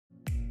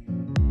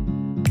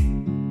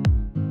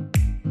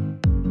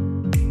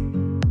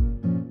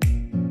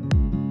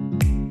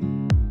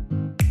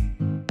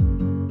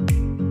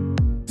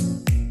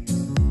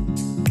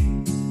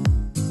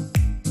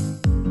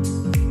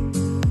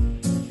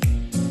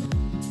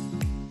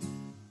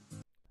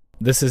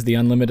This is the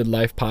Unlimited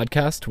Life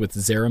podcast with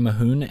Zara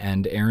Mahoon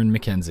and Aaron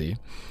McKenzie.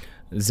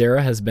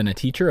 Zara has been a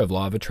teacher of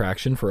Law of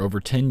Attraction for over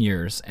 10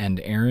 years, and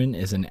Aaron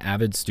is an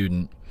avid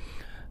student.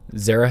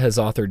 Zara has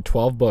authored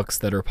 12 books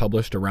that are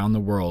published around the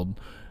world.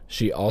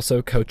 She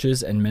also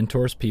coaches and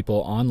mentors people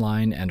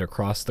online and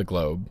across the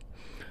globe.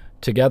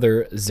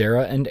 Together,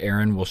 Zara and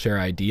Aaron will share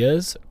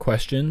ideas,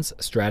 questions,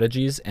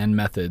 strategies, and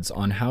methods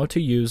on how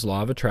to use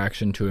Law of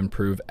Attraction to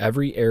improve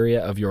every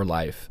area of your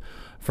life.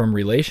 From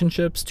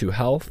relationships to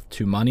health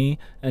to money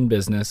and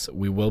business,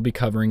 we will be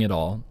covering it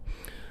all.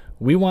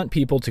 We want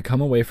people to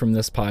come away from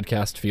this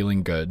podcast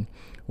feeling good.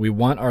 We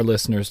want our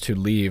listeners to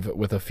leave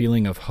with a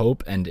feeling of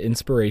hope and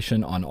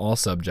inspiration on all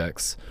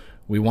subjects.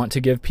 We want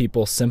to give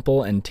people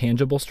simple and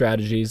tangible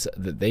strategies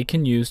that they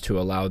can use to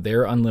allow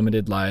their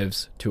unlimited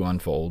lives to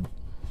unfold.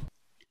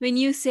 When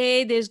you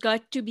say there's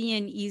got to be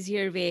an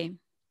easier way,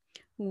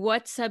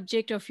 what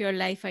subject of your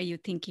life are you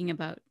thinking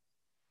about?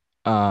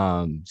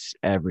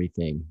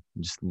 Everything,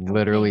 just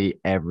literally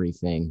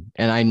everything.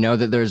 And I know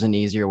that there's an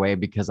easier way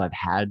because I've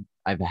had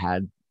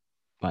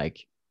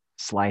like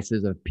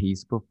slices of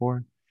peace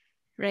before.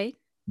 Right.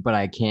 But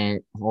I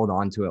can't hold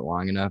on to it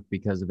long enough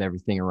because of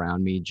everything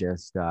around me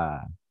just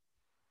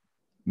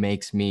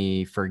makes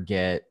me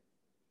forget.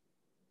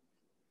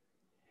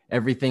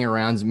 Everything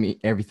around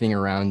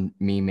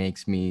me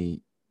makes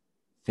me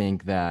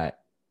think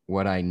that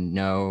what I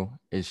know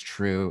is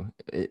true.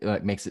 It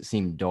like makes it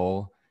seem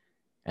dull,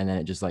 and then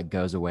it just like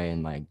goes away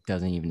and like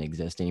doesn't even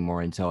exist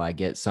anymore until I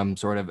get some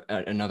sort of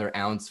another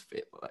ounce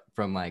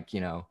from like,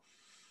 you know,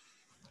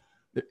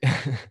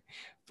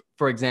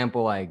 for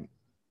example, like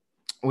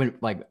when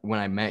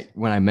I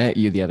met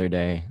you the other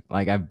day,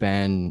 like I've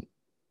been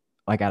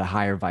like at a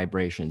higher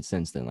vibration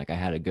since then. Like I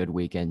had a good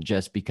weekend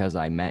just because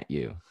I met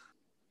you.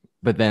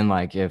 But then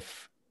like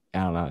if I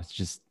don't know, it's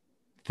just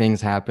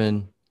things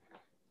happen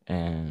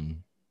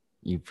and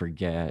you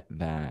forget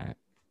that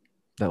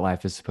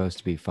life is supposed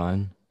to be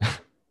fun.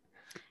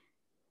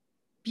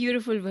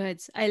 Beautiful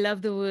words. I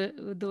love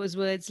those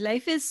words.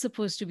 Life is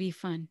supposed to be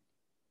fun.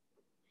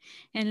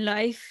 And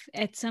life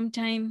at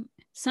sometime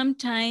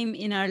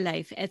in our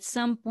life, at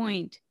some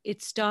point,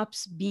 it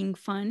stops being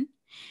fun.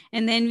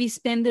 And then we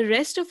spend the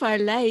rest of our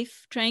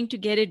life trying to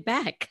get it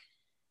back.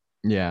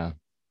 Yeah.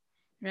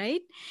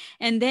 Right.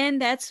 And then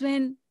that's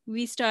when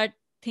we start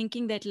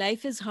thinking that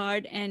life is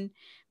hard.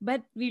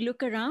 But we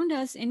look around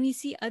us and we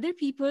see other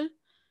people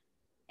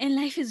and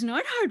life is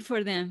not hard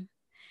for them.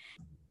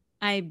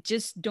 I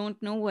just don't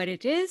know what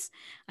it is.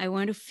 I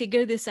want to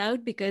figure this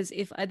out because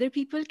if other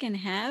people can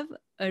have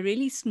a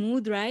really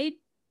smooth ride,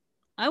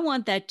 I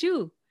want that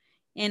too.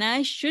 And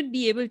I should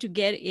be able to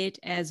get it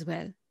as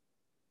well.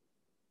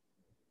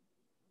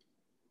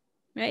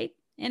 Right?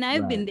 And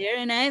I've been there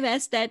and I've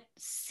asked that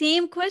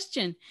same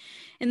question.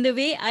 And the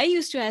way I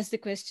used to ask the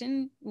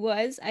question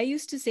was I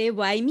used to say,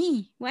 why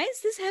me? Why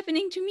is this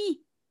happening to me?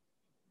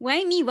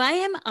 Why me? Why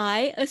am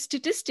I a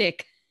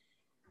statistic?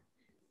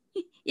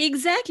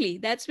 Exactly.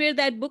 That's where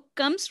that book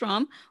comes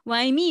from.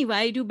 Why me?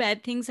 Why do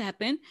bad things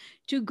happen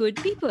to good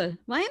people?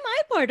 Why am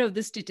I part of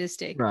the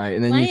statistic? Right.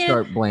 And then you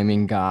start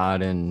blaming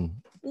God and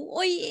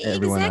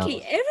everyone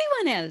else.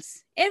 Everyone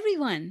else.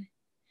 Everyone.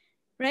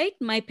 Right?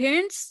 My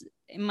parents,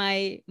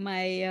 my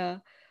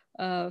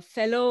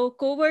fellow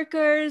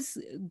co-workers,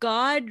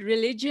 God,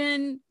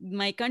 religion,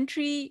 my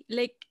country,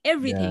 like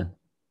everything. Yeah.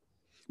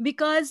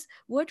 Because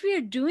what we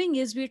are doing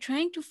is we're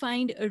trying to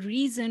find a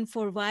reason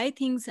for why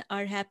things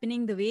are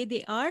happening the way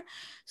they are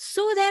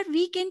so that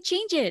we can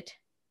change it.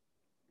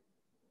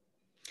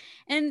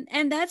 And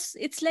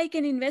it's like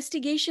an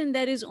investigation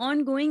that is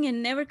ongoing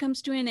and never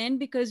comes to an end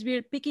because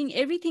we're picking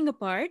everything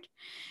apart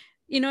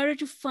in order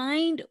to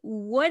find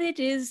what it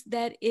is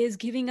that is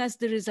giving us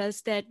the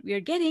results that we are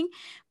getting.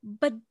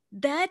 But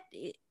that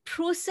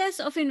process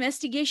of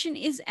investigation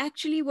is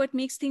actually what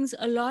makes things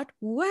a lot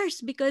worse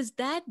because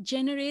that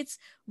generates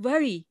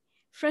worry,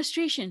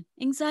 frustration,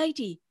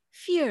 anxiety,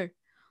 fear.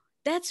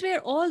 That's where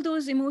all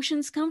those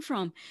emotions come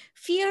from.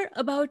 Fear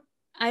about,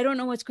 I don't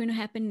know what's going to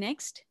happen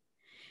next.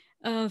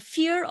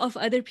 Fear of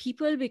other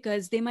people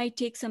because they might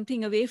take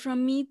something away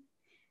from me.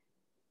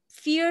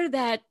 Fear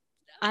that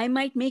I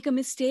might make a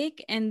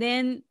mistake and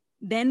then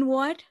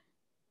what?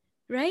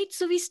 Right?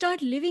 So we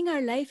start living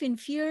our life in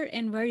fear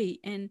and worry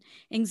and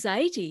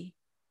anxiety.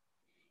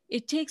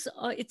 It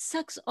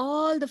sucks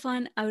all the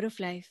fun out of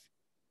life.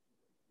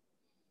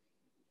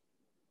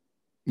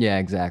 Yeah,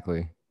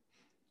 exactly.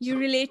 You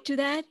relate to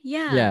that?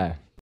 Yeah. Yeah.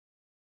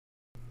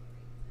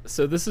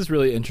 So this is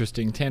really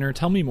interesting. Tanner,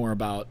 tell me more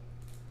about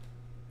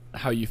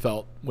how you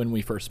felt when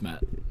we first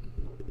met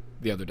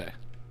the other day.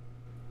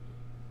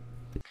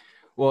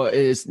 Well,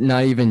 it's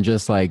not even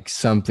just like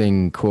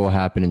something cool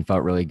happened and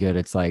felt really good.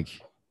 It's like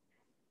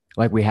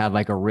we had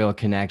like a real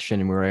connection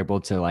and we were able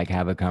to like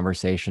have a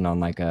conversation on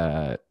like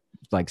a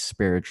like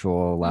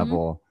spiritual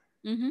level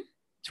to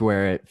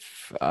where it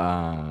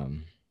I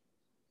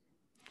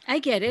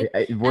get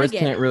it. Words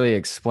can't really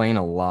explain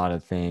a lot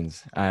of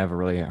things. I have a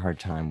really hard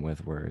time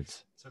with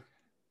words.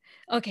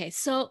 Okay,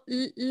 so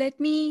let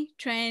me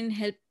try and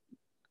help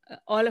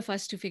all of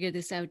us to figure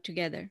this out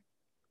together.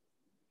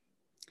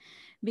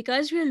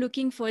 Because we're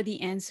looking for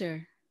the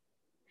answer,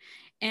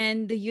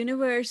 and the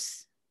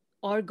universe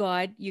or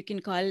God, you can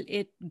call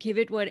it, give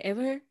it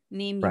whatever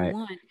name you Right.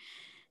 want,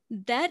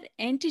 that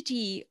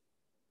entity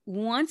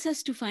wants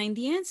us to find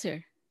the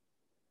answer.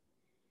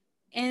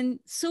 And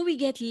so we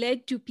get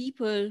led to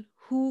people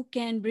who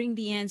can bring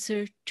the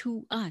answer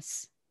to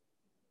us.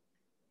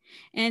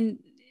 And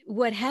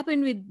what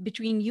happened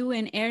between you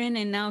and Aaron,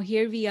 and now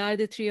here we are,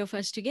 the three of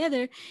us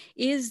together,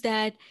 is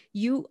that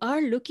you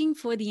are looking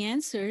for the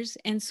answers.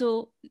 And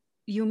so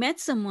you met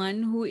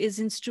someone who is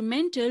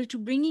instrumental to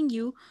bringing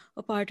you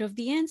a part of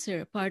the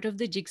answer, part of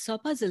the jigsaw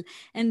puzzle.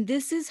 And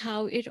this is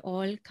how it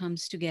all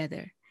comes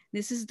together.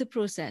 This is the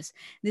process.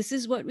 This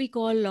is what we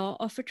call law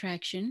of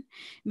attraction,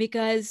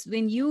 because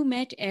when you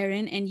met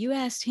Aaron and you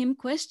asked him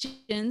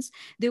questions,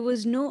 there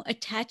was no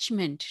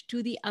attachment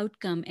to the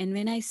outcome. And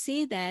when I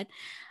say that,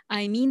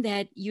 I mean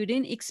that you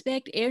didn't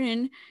expect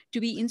Aaron to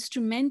be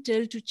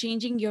instrumental to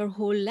changing your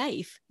whole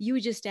life.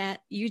 You just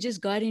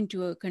got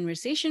into a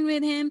conversation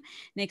with him.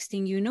 Next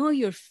thing you know,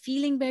 you're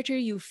feeling better.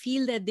 You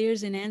feel that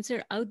there's an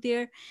answer out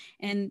there,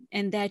 and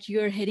that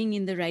you're heading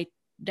in the right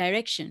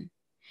direction.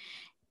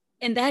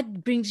 And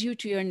that brings you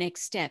to your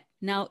next step.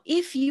 Now,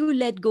 if you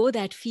let go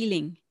that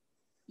feeling,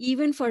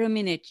 even for a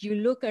minute, you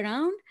look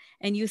around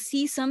and you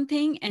see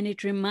something and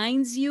it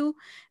reminds you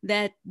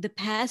that the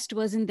past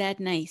wasn't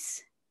that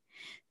nice.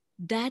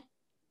 That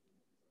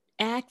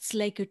acts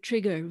like a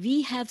trigger.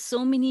 We have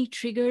so many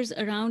triggers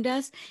around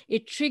us.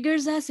 It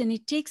triggers us and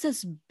it takes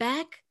us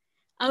back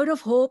out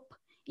of hope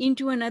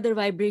into another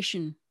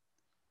vibration,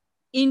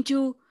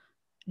 into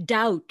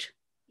doubt,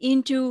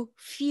 into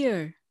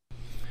fear.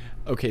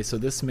 Okay, so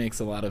this makes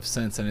a lot of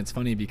sense, and it's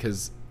funny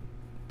because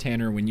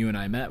Tanner, when you and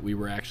I met, we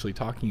were actually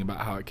talking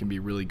about how it can be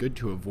really good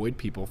to avoid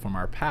people from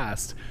our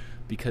past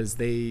because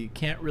they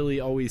can't really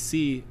always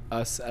see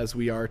us as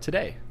we are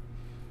today.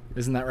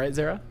 Isn't that right,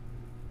 Zara?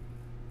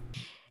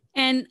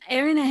 And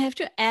Aaron, I have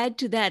to add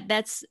to that.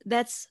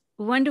 That's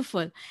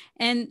wonderful.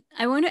 And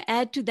I want to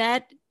add to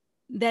that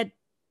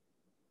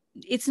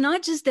it's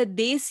not just that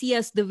they see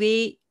us the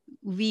way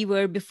we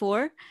were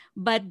before,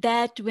 but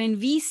that when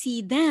we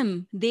see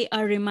them, they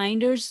are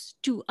reminders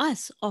to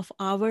us of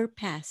our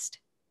past.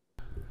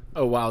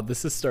 Oh, wow.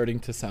 This is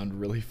starting to sound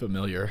really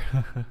familiar.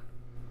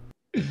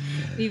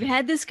 We've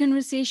had this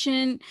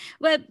conversation.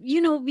 Well,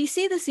 we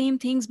say the same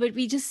things, but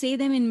we just say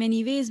them in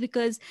many ways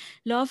because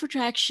law of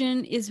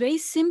attraction is very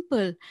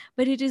simple,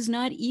 but it is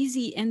not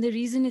easy. And the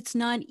reason it's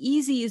not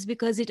easy is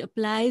because it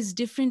applies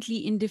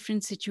differently in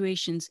different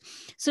situations.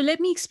 So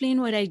let me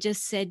explain what I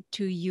just said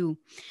to you.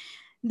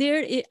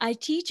 I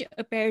teach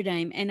a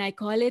paradigm, and I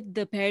call it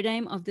the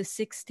paradigm of the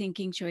 6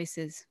 thinking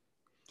choices.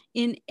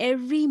 In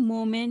every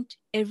moment,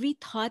 every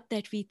thought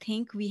that we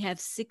think, we have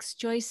 6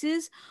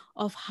 choices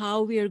of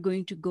how we are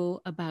going to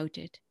go about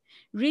it.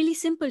 Really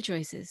simple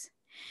choices.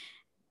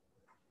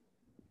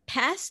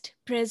 Past,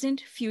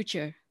 present,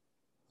 future.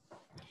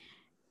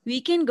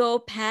 We can go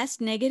past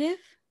negative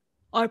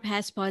or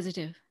past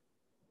positive.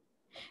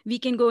 We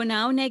can go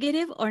now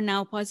negative or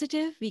now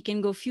positive. We can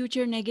go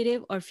future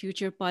negative or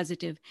future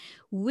positive.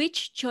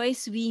 Which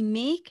choice we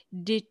make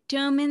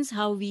determines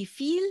how we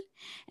feel,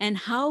 and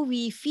how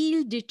we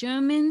feel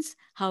determines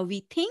how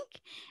we think,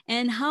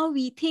 and how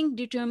we think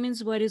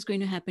determines what is going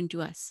to happen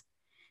to us.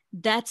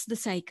 That's the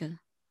cycle.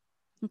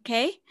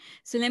 Okay?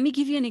 So let me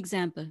give you an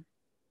example.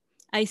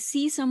 I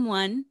see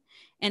someone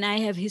and I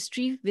have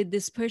history with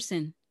this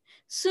person.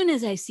 Soon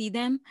as I see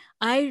them,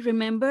 I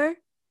remember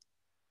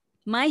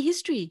my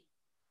history,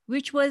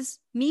 which was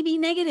maybe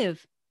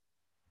negative.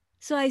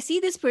 So I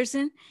see this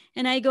person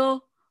and I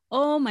go,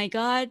 oh my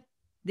God,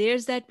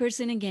 there's that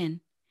person again.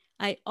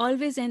 I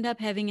always end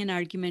up having an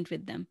argument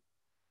with them.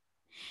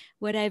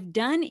 What I've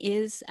done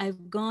is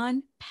I've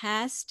gone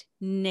past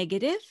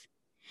negative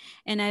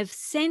and I've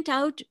sent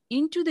out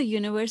into the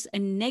universe a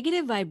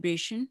negative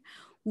vibration,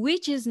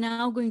 which is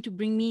now going to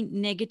bring me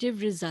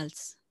negative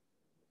results.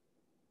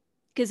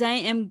 Because I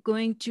am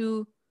going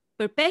to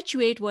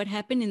perpetuate what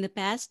happened in the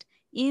past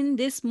in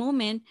this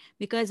moment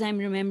because I'm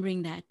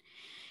remembering that.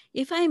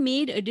 If I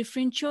made a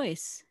different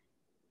choice,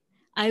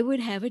 I would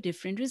have a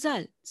different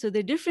result. So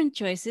the different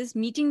choices,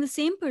 meeting the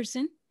same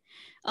person,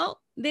 oh,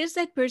 there's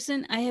that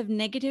person, I have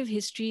negative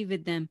history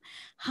with them.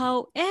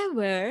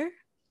 However,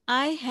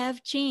 I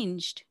have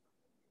changed.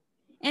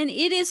 And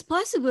it is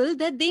possible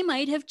that they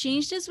might have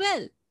changed as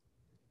well.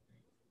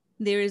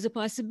 There is a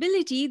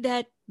possibility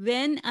that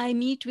when I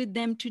meet with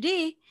them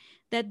today,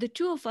 that the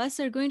two of us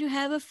are going to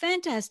have a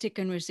fantastic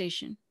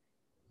conversation.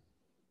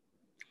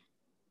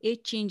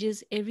 It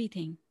changes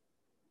everything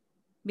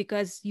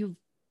because you've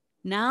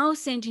now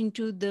sent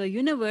into the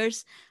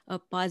universe a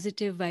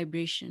positive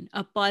vibration,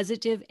 a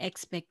positive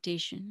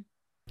expectation.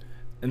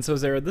 And so,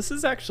 Zara, this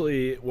is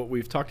actually what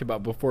we've talked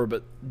about before,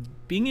 but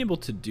being able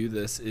to do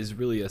this is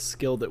really a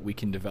skill that we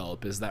can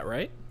develop. Is that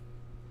right?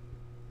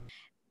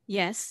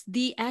 Yes,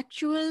 the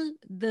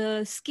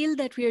skill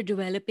that we are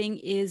developing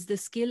is the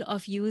skill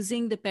of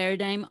using the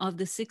paradigm of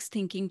the 6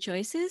 thinking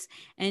choices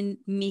and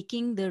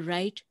making the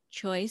right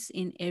choice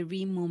in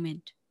every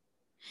moment.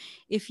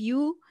 If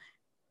you,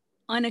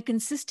 on a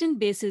consistent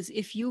basis,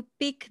 if you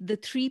pick the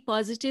 3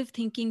 positive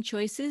thinking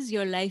choices,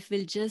 your life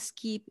will just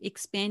keep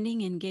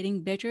expanding and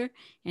getting better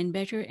and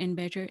better and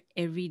better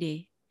every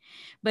day.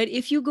 But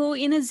if you go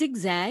in a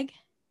zigzag,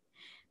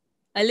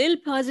 a little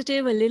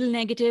positive, a little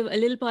negative, a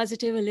little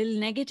positive, a little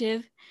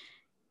negative,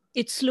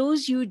 it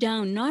slows you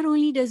down. Not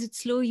only does it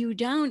slow you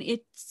down,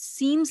 it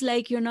seems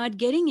like you're not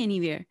getting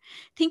anywhere.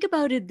 Think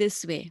about it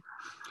this way.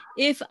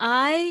 If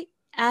I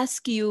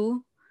ask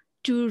you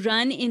to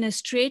run in a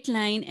straight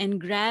line and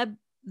grab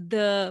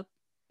the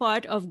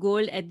pot of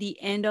gold at the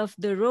end of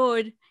the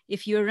road,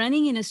 if you're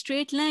running in a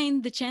straight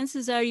line, the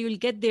chances are you'll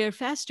get there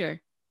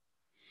faster.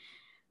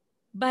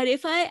 But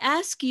if I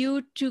ask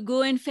you to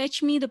go and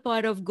fetch me the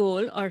pot of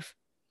gold, or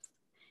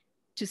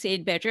to say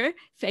it better,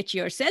 fetch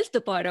yourself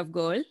the pot of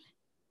gold,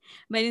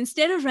 but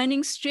instead of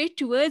running straight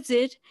towards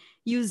it,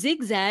 you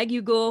zigzag,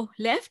 you go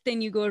left, then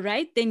you go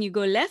right, then you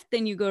go left,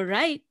 then you go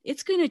right.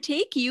 It's going to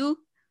take you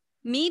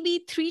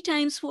maybe 3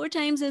 times, 4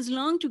 times as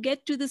long to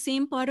get to the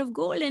same pot of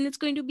gold, and it's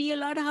going to be a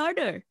lot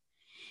harder.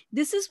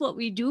 This is what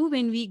we do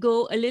when we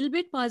go a little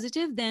bit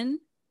positive, then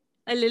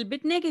a little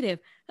bit negative,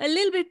 a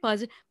little bit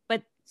positive.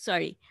 But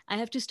sorry, I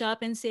have to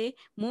stop and say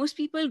most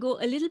people go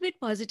a little bit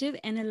positive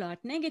and a lot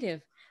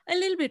negative. A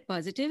little bit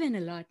positive and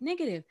a lot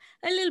negative,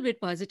 a little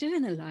bit positive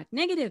and a lot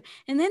negative.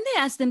 And then they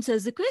ask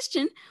themselves the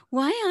question,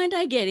 why aren't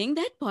I getting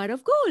that pot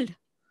of gold?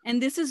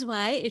 And this is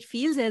why it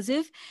feels as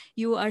if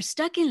you are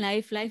stuck in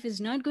life. Life is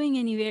not going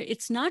anywhere.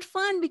 It's not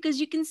fun because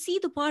you can see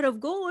the pot of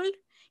gold.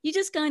 You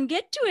just can't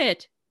get to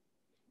it.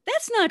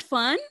 That's not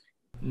fun.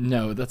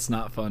 No, that's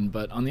not fun.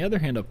 But on the other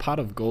hand, a pot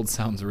of gold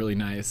sounds really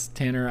nice.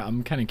 Tanner,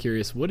 I'm kind of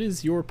curious. What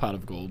is your pot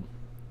of gold?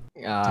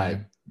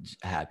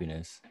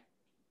 Happiness.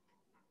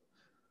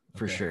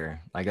 For Okay.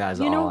 sure. Like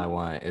that's all I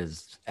want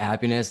is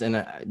happiness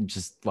and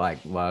just like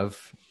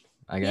love,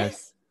 I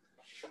guess.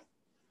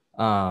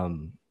 Yes.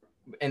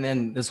 And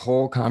then this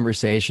whole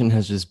conversation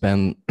has just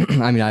been,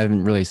 I mean, I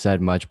haven't really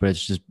said much, but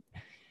it's just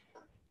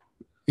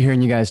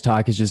hearing you guys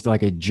talk is just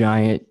like a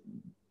giant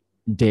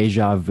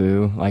deja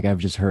vu. Like I've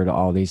just heard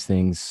all these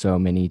things so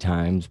many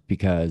times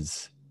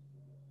because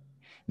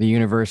the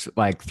universe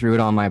like threw it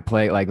on my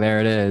plate. Like,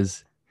 there it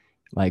is,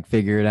 like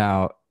figure it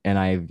out. And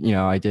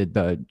I did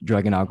the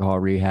drug and alcohol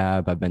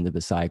rehab. I've been to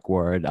the psych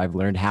ward. I've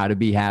learned how to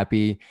be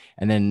happy.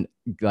 And then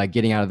like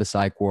getting out of the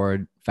psych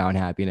ward, found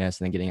happiness,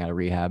 and then getting out of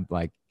rehab,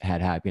 like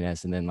had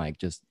happiness, and then like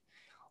just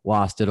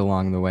lost it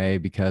along the way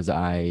because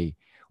I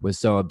was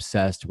so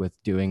obsessed with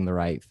doing the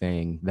right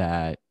thing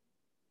that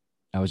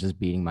I was just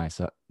beating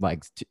myself,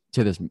 like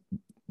to this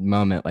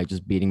moment, like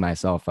just beating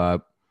myself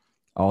up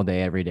all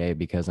day, every day,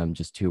 because I'm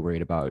just too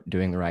worried about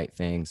doing the right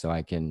thing so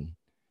I can.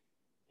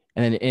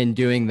 And then in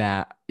doing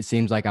that, it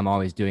seems like I'm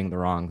always doing the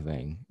wrong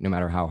thing, no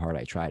matter how hard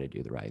I try to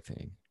do the right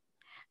thing.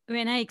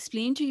 When I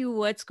explain to you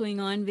what's going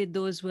on with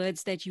those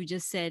words that you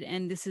just said,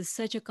 and this is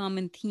such a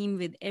common theme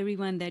with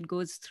everyone that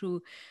goes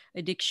through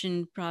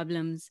addiction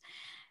problems,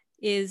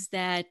 is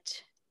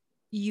that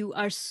you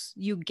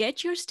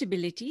get your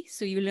stability,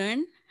 so you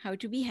learn how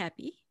to be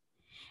happy,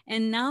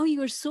 and now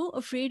you're so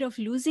afraid of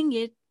losing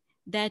it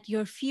that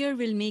your fear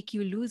will make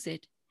you lose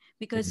it,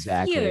 because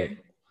Exactly. fear.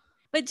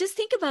 But just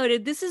think about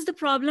it. This is the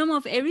problem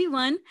of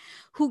everyone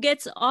who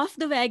gets off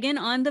the wagon,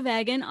 on the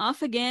wagon,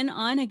 off again,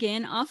 on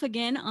again, off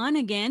again, on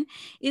again,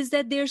 is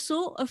that they're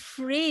so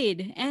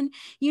afraid. And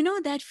you know,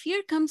 that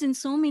fear comes in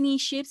so many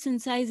shapes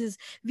and sizes.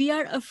 We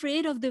are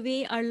afraid of the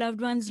way our loved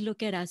ones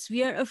look at us.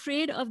 We are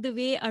afraid of the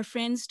way our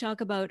friends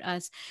talk about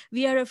us.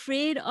 We are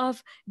afraid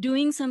of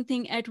doing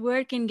something at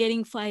work and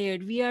getting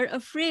fired. We are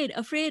afraid.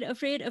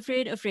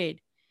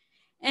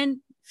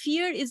 And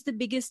fear is the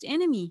biggest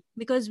enemy,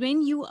 because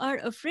when you are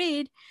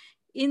afraid,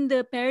 in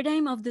the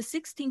paradigm of the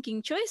 6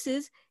 thinking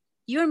choices,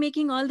 you're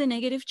making all the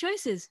negative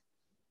choices.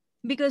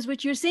 Because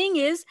what you're saying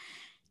is,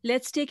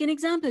 let's take an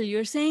example.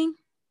 You're saying,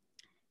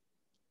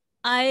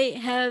 I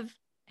have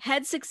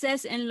had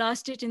success and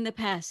lost it in the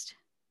past,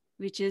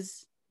 which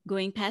is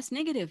going past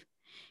negative.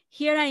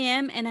 Here I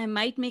am and I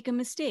might make a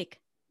mistake.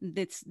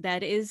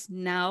 That is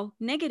now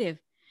negative.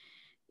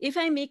 If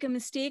I make a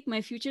mistake,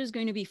 my future is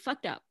going to be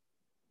fucked up.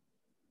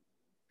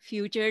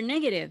 Future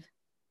negative.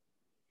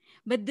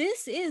 But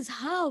this is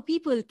how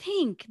people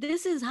think.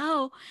 This is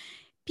how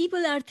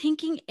people are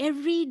thinking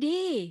every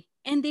day.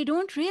 And they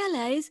don't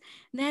realize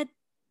that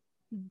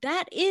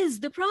that is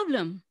the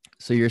problem.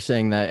 So you're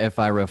saying that if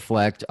I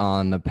reflect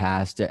on the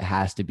past, it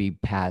has to be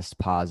past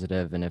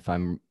positive. And if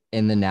I'm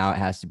in the now, it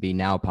has to be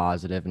now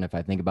positive. And if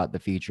I think about the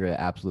future, it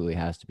absolutely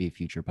has to be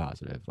future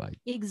positive. Like,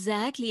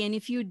 exactly. And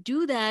if you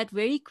do that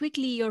very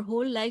quickly, your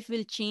whole life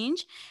will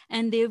change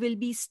and there will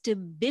be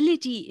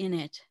stability in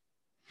it.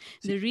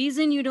 The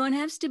reason you don't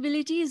have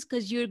stability is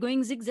because you're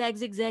going zigzag,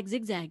 zigzag,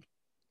 zigzag.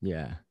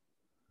 Yeah.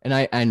 And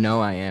I know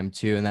I am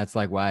too. And that's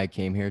like why I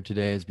came here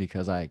today, is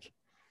because like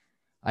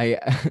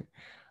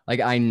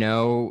I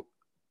know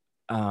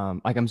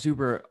like I'm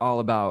super all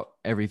about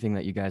everything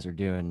that you guys are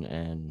doing.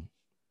 And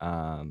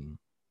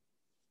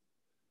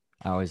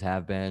I always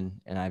have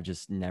been, and I've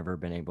just never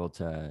been able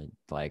to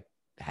like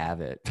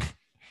have it.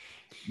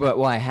 But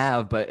well, I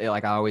have, but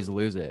like I always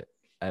lose it.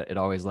 It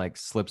always like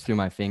slips through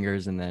my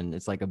fingers, and then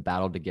it's like a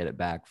battle to get it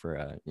back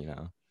for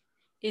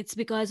It's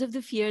because of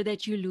the fear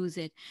that you lose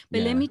it.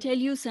 But let Yeah. me tell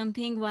you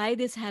something why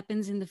this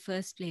happens in the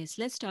first place.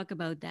 Let's talk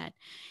about that.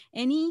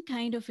 Any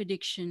kind of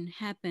addiction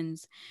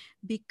happens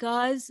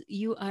because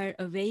you are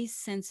a very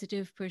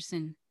sensitive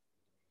person.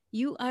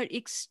 You are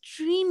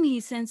extremely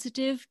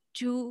sensitive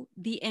to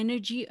the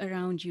energy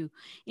around you.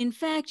 In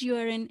fact, you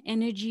are an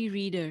energy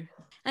reader.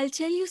 I'll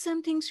tell you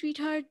something,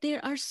 sweetheart.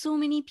 There are so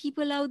many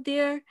people out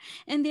there,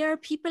 and there are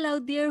people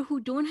out there who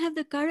don't have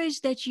the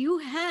courage that you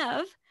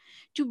have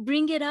to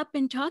bring it up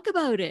and talk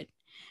about it.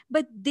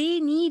 But they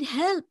need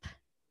help.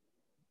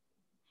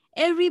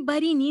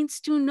 Everybody needs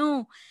to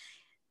know.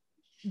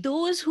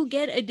 Those who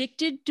get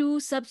addicted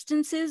to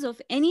substances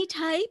of any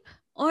type,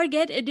 or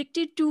get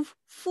addicted to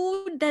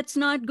food that's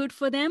not good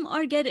for them,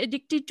 or get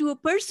addicted to a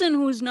person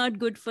who's not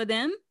good for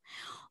them,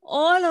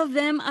 all of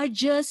them are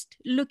just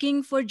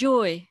looking for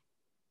joy,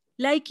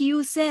 like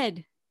you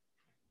said.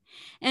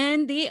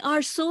 And they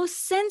are so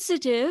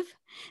sensitive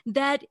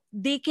that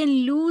they can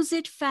lose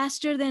it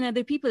faster than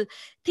other people.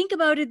 Think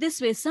about it this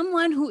way: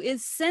 someone who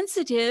is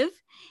sensitive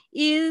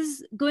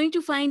is going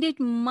to find it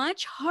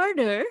much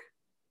harder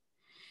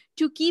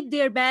to keep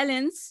their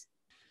balance.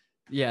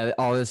 Yeah,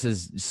 all this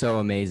is so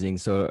amazing.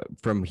 So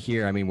from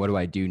here, I mean, what do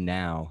I do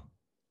now?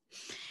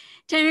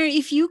 Tanner,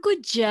 if you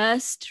could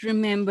just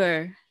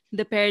remember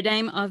the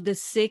paradigm of the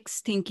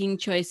 6 thinking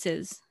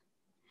choices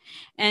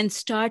and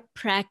start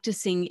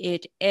practicing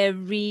it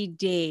every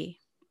day.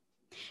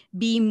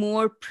 Be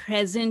more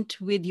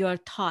present with your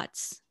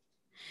thoughts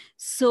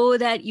so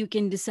that you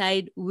can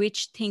decide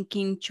which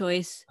thinking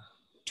choice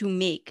to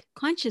make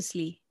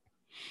consciously.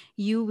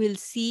 You will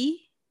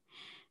see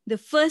the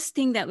first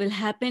thing that will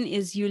happen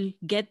is you'll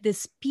get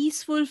this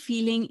peaceful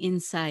feeling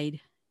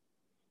inside.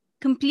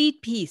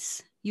 Complete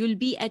peace. You'll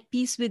be at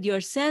peace with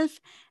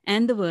yourself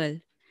and the world.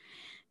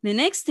 The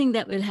next thing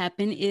that will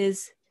happen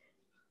is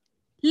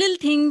little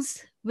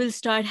things will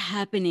start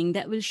happening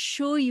that will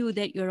show you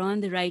that you're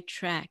on the right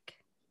track.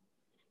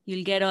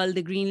 You'll get all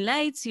the green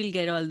lights, you'll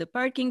get all the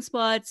parking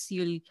spots,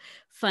 you'll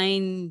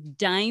find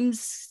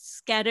dimes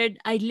scattered.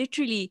 I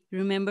literally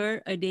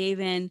remember a day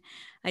when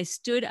I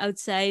stood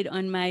outside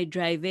on my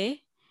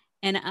driveway,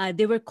 and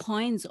there were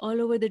coins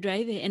all over the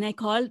driveway. And I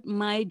called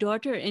my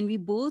daughter, and we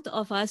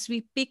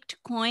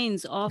picked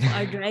coins off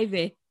our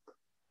driveway.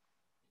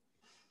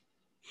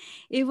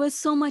 It was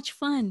so much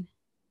fun.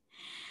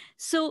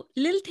 So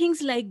little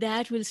things like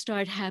that will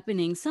start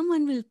happening.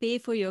 Someone will pay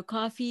for your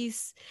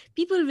coffees.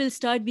 People will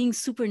start being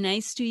super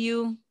nice to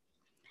you.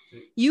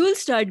 You will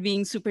start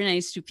being super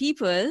nice to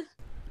people.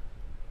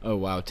 Oh,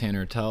 wow.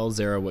 Tanner, tell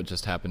Zara what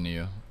just happened to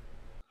you.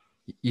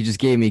 You just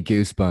gave me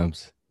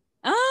goosebumps.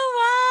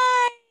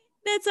 Oh,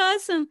 my. That's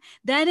awesome.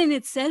 That in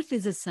itself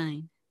is a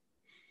sign.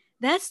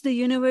 That's the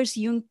universe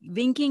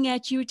winking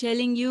at you,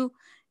 telling you,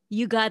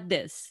 you got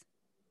this.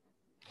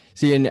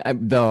 See, and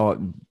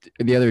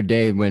the other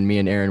day when me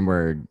and Aaron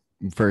were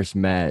first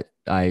met,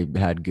 I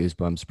had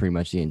goosebumps pretty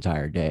much the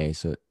entire day.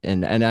 So,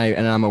 and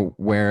I'm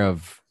aware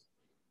of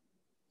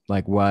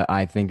like what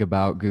I think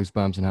about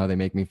goosebumps and how they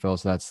make me feel.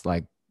 So that's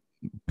like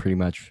pretty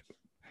much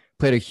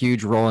played a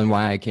huge role in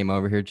why I came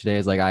over here today.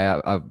 Is like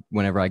I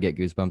whenever I get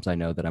goosebumps, I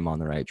know that I'm on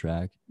the right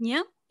track.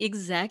 Yeah,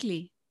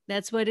 exactly.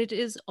 That's what it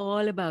is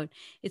all about.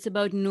 It's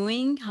about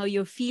knowing how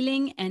you're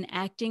feeling and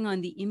acting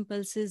on the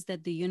impulses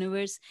that the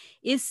universe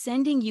is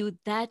sending you.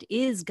 That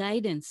is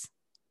guidance.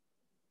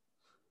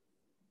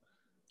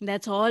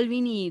 That's all we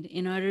need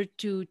in order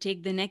to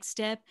take the next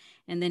step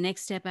and the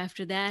next step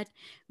after that.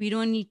 We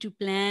don't need to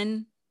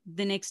plan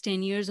the next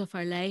 10 years of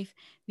our life.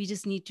 We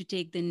just need to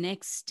take the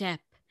next step.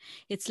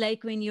 It's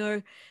like when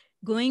you're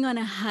going on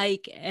a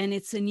hike and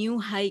it's a new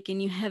hike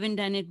and you haven't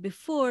done it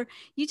before,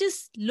 you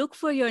just look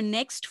for your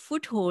next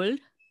foothold,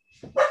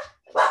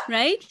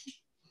 right?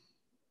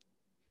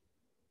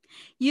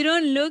 You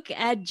don't look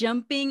at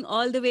jumping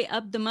all the way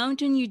up the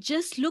mountain. You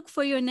just look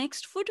for your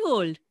next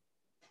foothold.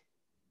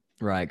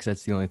 Right, because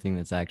that's the only thing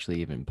that's actually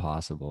even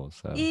possible.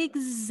 So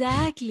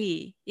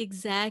Exactly.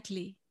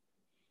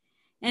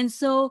 And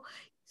so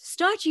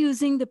start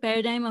using the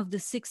paradigm of the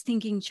 6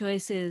 thinking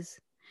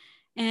choices,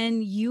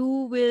 and you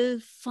will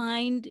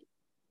find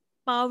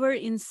power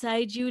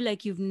inside you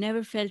like you've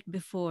never felt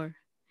before,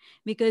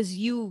 because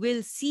you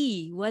will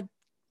see what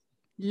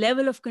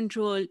level of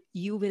control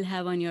you will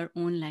have on your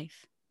own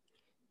life.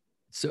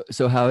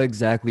 So how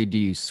exactly do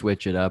you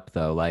switch it up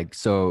though? Like,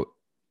 so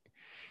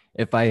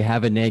if I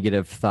have a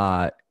negative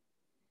thought,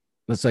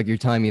 it's like you're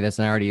telling me this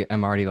and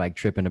I'm already like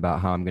tripping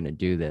about how I'm going to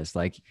do this.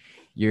 Like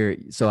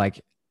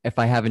like if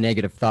I have a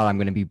negative thought, I'm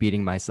going to be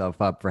beating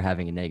myself up for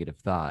having a negative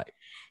thought.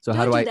 So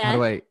how do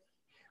I,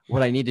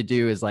 what I need to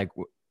do is like,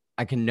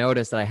 I can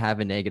notice that I have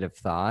a negative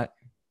thought,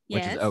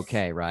 which is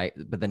okay, right?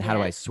 But then how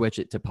do I switch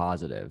it to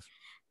positive?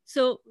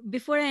 So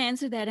before I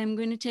answer that, I'm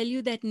going to tell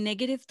you that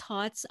negative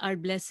thoughts are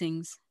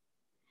blessings.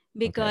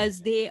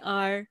 because they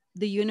are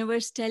the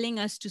universe telling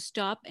us to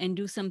stop and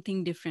do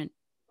something different.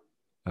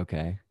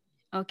 Okay.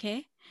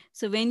 Okay.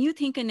 So when you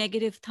think a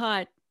negative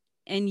thought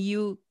and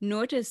you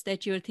notice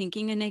that you're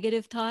thinking a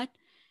negative thought,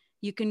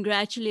 you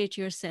congratulate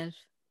yourself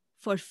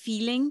for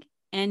feeling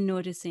and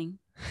noticing.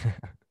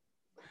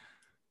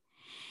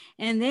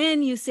 And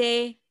then you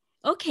say,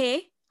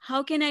 okay,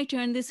 how can I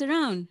turn this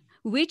around?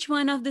 Which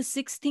one of the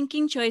 6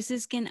 thinking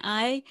choices can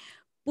I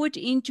put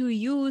into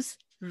use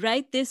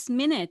right this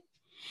minute?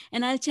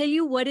 And I'll tell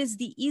you what is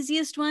the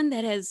easiest one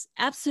that has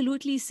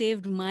absolutely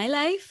saved my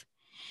life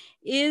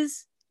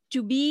is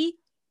to be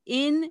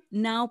in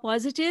now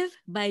positive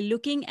by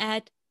looking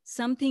at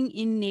something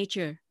in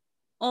nature.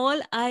 All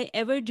I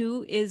ever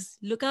do is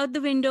look out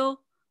the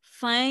window,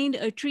 find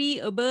a tree,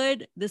 a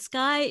bird, the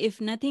sky,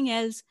 if nothing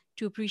else,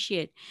 to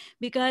appreciate,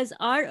 because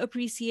our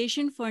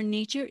appreciation for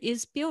nature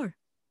is pure.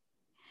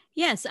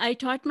 Yes, I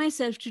taught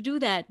myself to do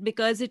that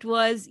because it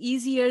was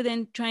easier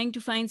than trying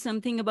to find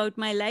something about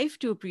my life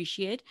to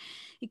appreciate.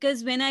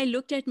 Because when I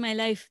looked at my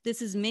life,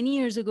 this is many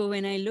years ago,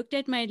 when I looked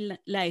at my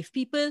life,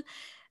 people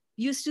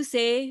used to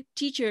say,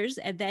 teachers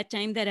at that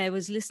time that I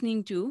was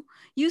listening to,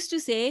 used to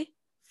say,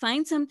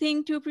 find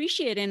something to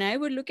appreciate. And I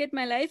would look at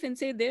my life and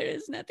say, there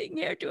is nothing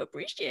here to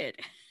appreciate.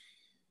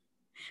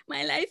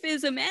 My life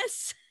is a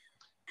mess.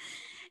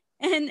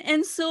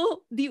 And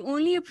so the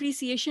only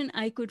appreciation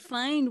I could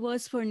find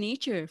was for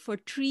nature, for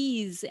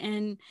trees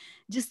and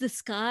just the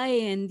sky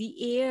and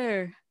the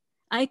air.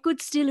 I could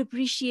still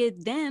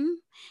appreciate them.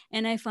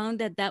 And I found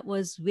that that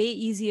was way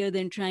easier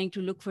than trying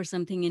to look for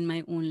something in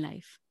my own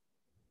life.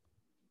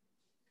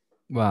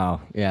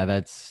 Wow. Yeah,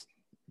 that's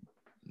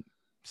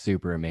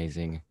super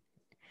amazing.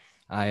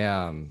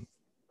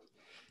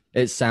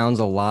 It sounds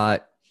a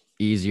lot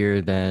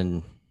easier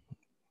than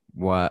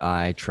what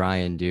I try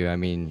and do. I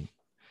mean,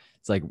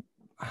 it's like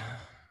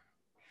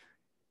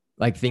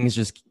things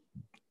just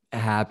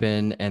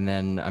happen and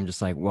then I'm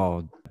just like,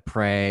 well,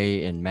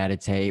 pray and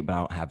meditate, but I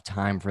don't have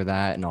time for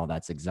that, and all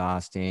that's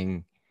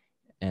exhausting.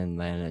 And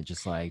then it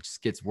just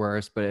gets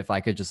worse. But if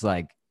I could just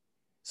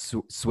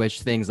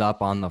switch things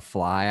up on the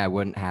fly, I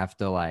wouldn't have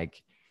to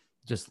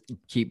just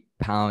keep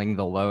piling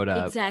the load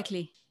up.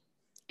 Exactly.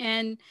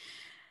 And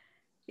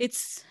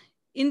it's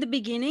in the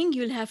beginning,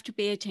 you'll have to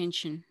pay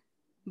attention,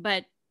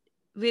 but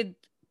with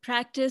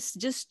practice,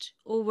 just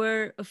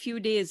over a few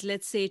days,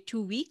 let's say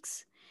 2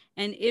 weeks,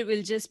 and it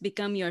will just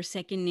become your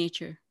second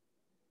nature.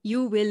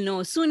 You will know.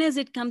 As soon as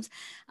it comes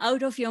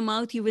out of your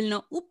mouth, you will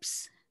know,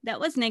 oops, that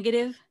was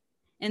negative.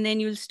 And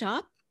then you'll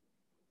stop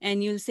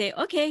and you'll say,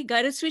 okay,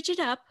 got to switch it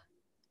up.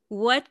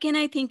 What can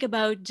I think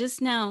about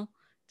just now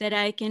that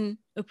I can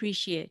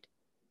appreciate?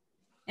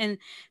 And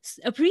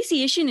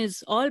appreciation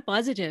is all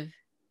positive.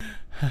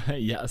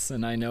 Yes,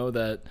 and I know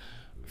that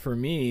for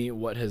me,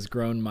 what has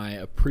grown my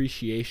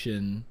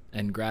appreciation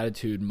and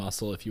gratitude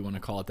muscle, if you want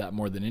to call it that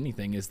more than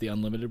anything, is the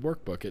Unlimited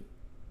Workbook. It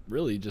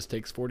really just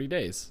takes 40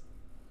 days.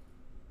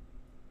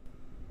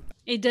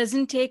 It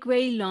doesn't take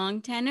very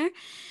long, Tanner.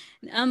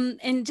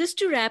 And just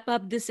to wrap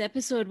up this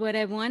episode, what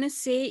I want to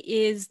say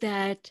is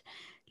that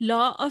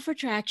law of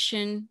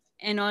attraction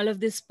and all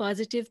of this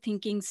positive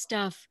thinking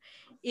stuff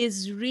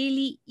is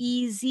really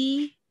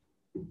easy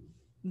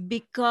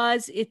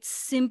because it's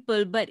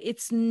simple, but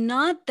it's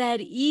not that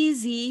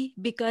easy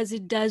because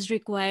it does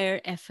require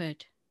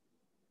effort.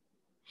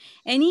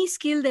 Any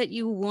skill that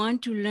you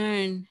want to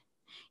learn,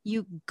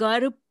 you got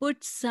to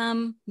put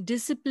some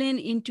discipline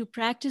into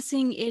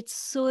practicing it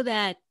so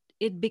that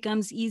it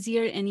becomes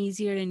easier and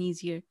easier and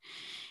easier.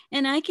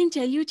 And I can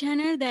tell you,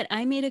 Tanner, that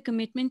I made a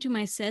commitment to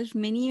myself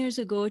many years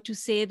ago to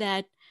say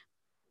that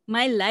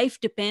my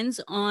life depends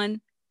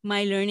on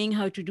my learning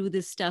how to do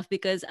this stuff,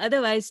 because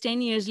otherwise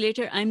 10 years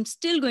later, I'm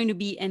still going to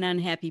be an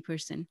unhappy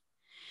person.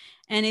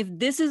 And if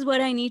this is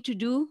what I need to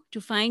do to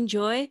find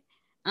joy,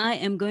 I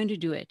am going to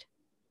do it.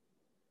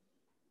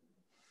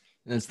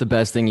 That's the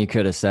best thing you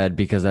could have said,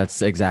 because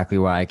that's exactly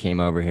why I came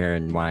over here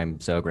and why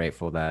I'm so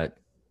grateful that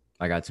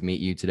I got to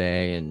meet you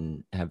today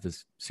and have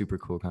this super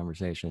cool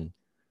conversation.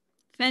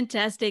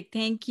 Fantastic.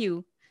 Thank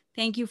you.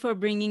 Thank you for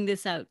bringing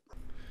this out.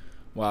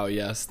 Wow,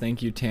 yes.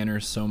 Thank you, Tanner,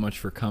 so much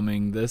for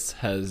coming. This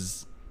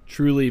has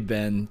truly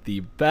been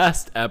the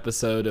best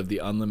episode of the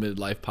Unlimited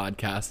Life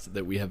podcast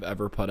that we have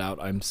ever put out.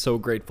 I'm so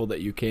grateful that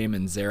you came,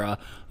 and Zara,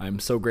 I'm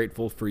so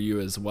grateful for you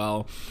as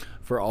well.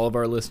 For all of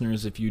our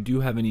listeners, if you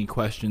do have any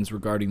questions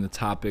regarding the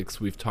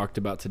topics we've talked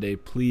about today,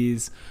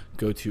 please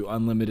go to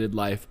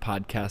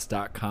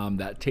unlimitedlifepodcast.com.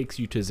 That takes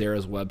you to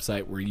Zara's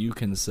website where you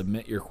can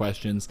submit your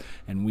questions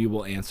and we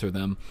will answer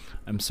them.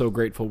 I'm so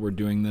grateful we're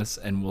doing this,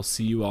 and we'll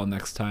see you all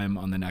next time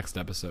on the next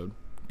episode.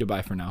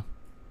 Goodbye for now.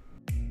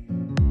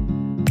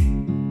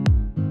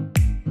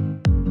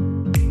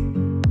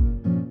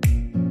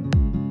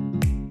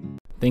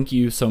 Thank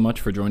you so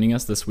much for joining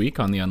us this week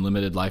on the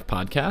Unlimited Life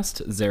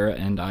podcast. Zara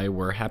and I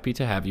were happy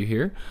to have you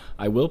here.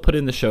 I will put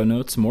in the show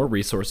notes more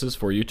resources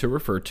for you to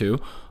refer to.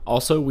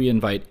 Also, we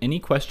invite any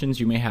questions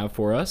you may have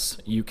for us.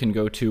 You can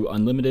go to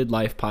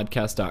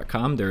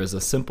unlimitedlifepodcast.com. There is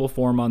a simple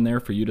form on there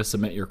for you to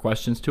submit your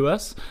questions to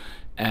us.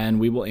 and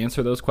we will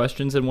answer those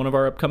questions in one of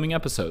our upcoming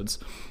episodes.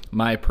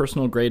 My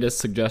personal greatest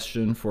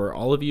suggestion for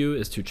all of you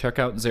is to check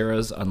out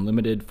Zara's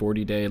Unlimited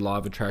 40-Day Law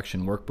of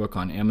Attraction Workbook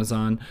on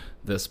Amazon.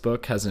 This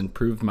book has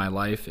improved my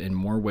life in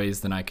more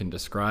ways than I can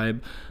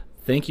describe.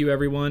 Thank you,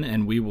 everyone,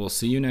 and we will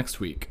see you next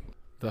week.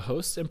 The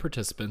hosts and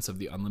participants of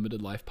the Unlimited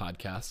Life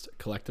podcast,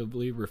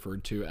 collectively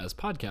referred to as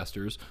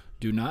podcasters,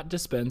 do not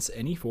dispense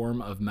any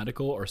form of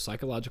medical or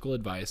psychological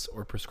advice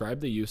or prescribe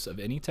the use of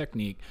any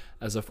technique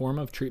as a form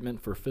of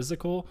treatment for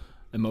physical,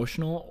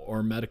 emotional,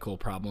 or medical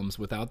problems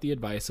without the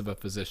advice of a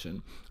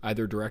physician,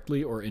 either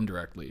directly or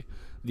indirectly.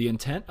 The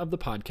intent of the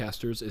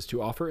podcasters is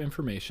to offer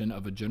information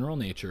of a general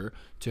nature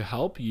to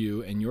help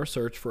you in your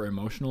search for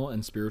emotional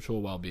and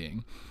spiritual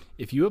well-being.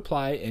 If you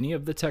apply any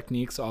of the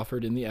techniques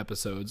offered in the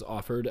episodes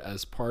offered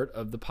as part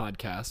of the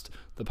podcast,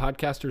 the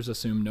podcasters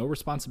assume no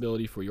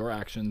responsibility for your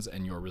actions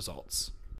and your results.